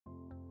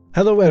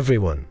Hello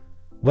everyone,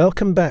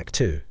 welcome back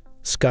to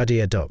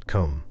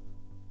sqadia.com.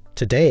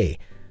 Today,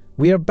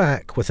 we are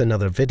back with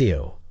another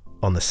video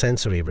on the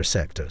sensory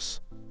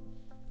receptors.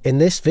 In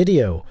this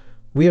video,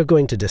 we are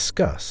going to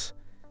discuss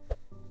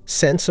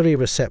sensory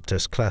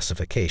receptors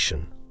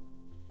classification,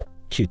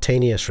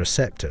 cutaneous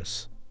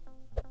receptors,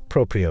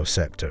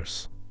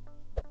 proprioceptors,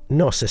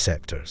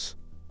 nociceptors,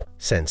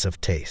 sense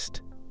of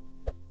taste,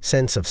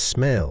 sense of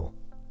smell,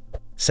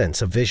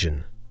 sense of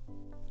vision,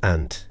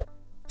 and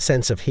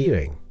sense of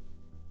hearing.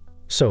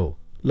 So,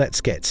 let's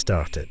get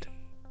started.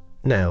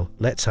 Now,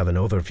 let's have an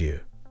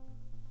overview.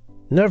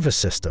 Nervous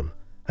system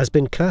has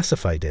been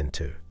classified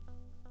into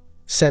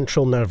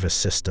central nervous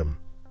system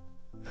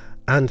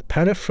and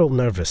peripheral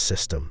nervous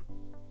system.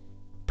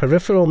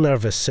 Peripheral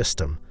nervous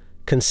system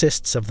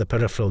consists of the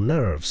peripheral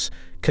nerves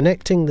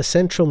connecting the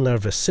central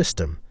nervous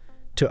system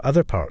to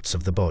other parts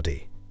of the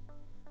body.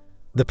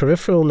 The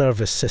peripheral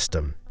nervous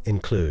system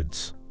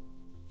includes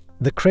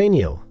the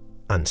cranial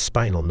and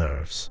spinal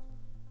nerves,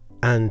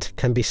 and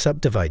can be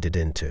subdivided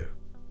into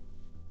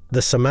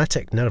the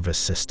somatic nervous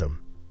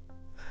system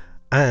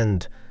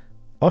and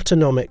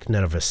autonomic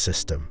nervous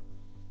system.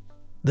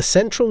 The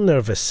central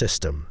nervous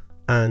system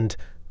and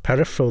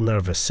peripheral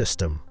nervous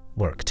system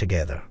work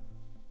together,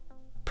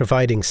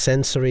 providing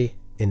sensory,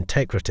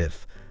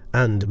 integrative,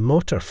 and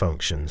motor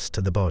functions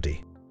to the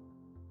body.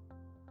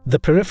 The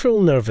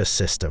peripheral nervous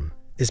system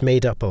is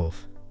made up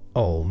of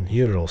all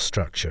neural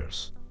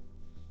structures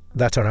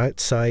that are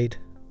outside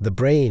the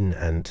brain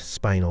and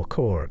spinal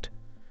cord.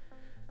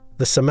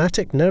 The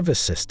somatic nervous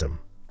system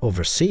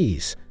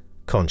oversees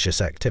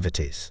conscious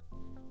activities,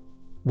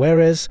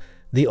 whereas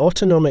the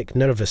autonomic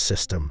nervous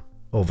system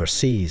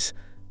oversees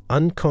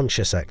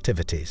unconscious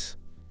activities.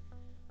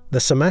 The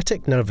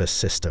somatic nervous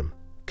system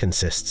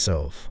consists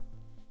of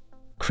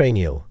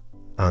cranial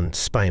and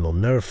spinal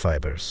nerve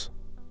fibers,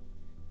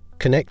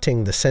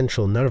 connecting the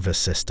central nervous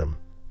system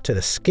to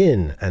the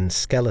skin and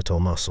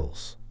skeletal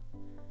muscles.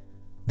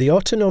 The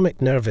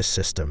autonomic nervous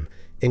system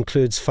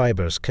includes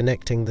fibers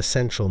connecting the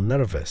central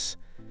nervous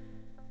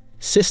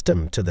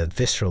system to the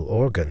visceral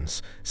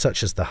organs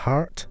such as the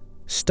heart,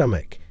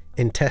 stomach,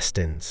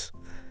 intestines,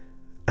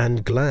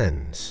 and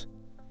glands.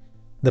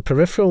 The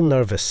peripheral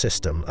nervous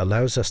system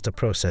allows us to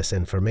process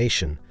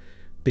information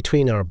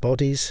between our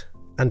bodies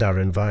and our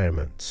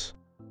environments.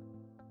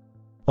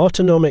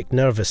 Autonomic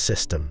nervous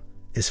system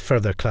is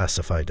further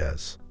classified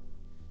as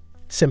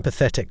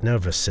sympathetic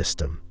nervous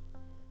system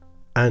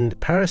and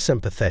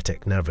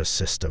parasympathetic nervous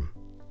system.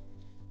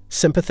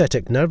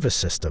 Sympathetic nervous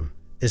system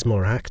is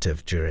more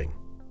active during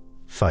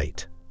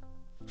fight,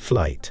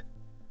 flight,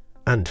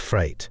 and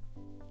fright.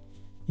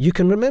 You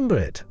can remember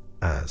it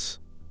as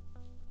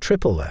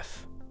triple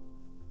F.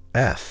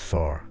 F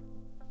for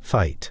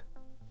fight,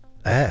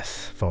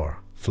 F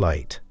for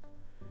flight,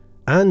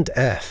 and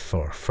F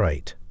for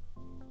fright.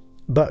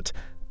 But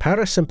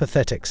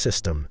parasympathetic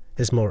system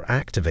is more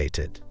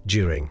activated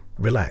during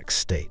relaxed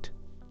state,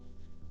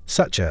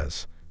 such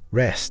as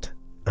rest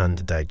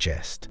and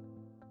digest.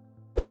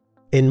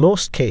 In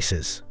most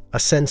cases, a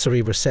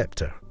sensory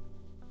receptor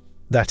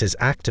that is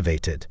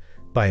activated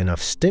by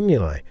enough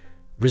stimuli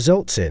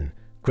results in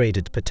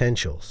graded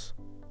potentials,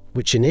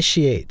 which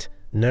initiate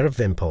nerve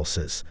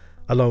impulses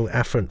along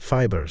afferent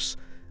fibers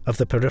of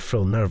the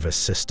peripheral nervous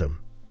system.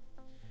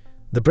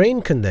 The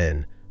brain can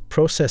then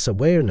process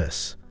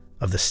awareness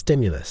of the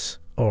stimulus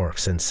or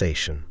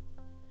sensation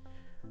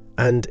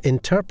and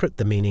interpret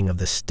the meaning of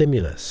the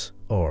stimulus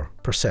or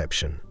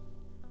perception.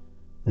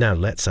 Now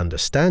let's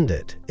understand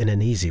it in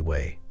an easy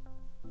way.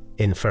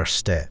 In first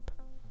step,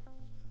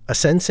 a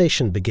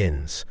sensation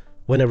begins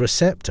when a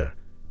receptor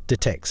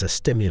detects a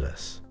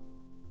stimulus.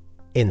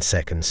 In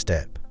second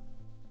step,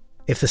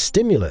 if the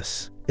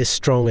stimulus is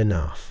strong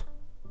enough,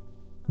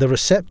 the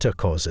receptor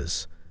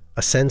causes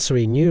a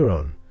sensory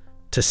neuron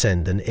to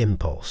send an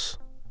impulse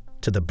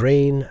to the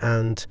brain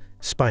and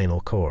spinal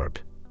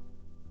cord.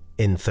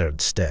 In third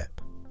step,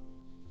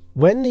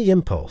 when the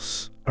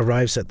impulse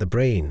arrives at the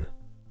brain,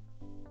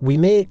 we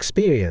may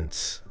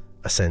experience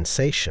a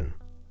sensation,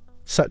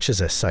 such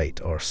as a sight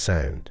or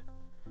sound.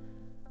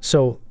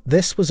 So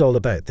this was all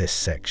about this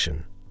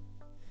section.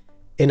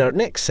 In our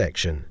next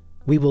section,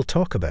 we will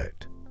talk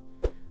about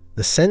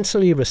the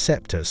sensory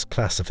receptors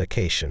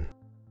classification.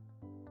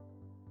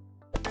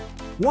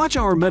 Watch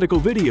our medical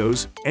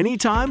videos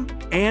anytime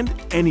and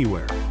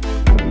anywhere.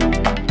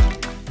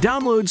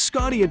 Download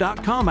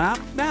sqadia.com app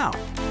now.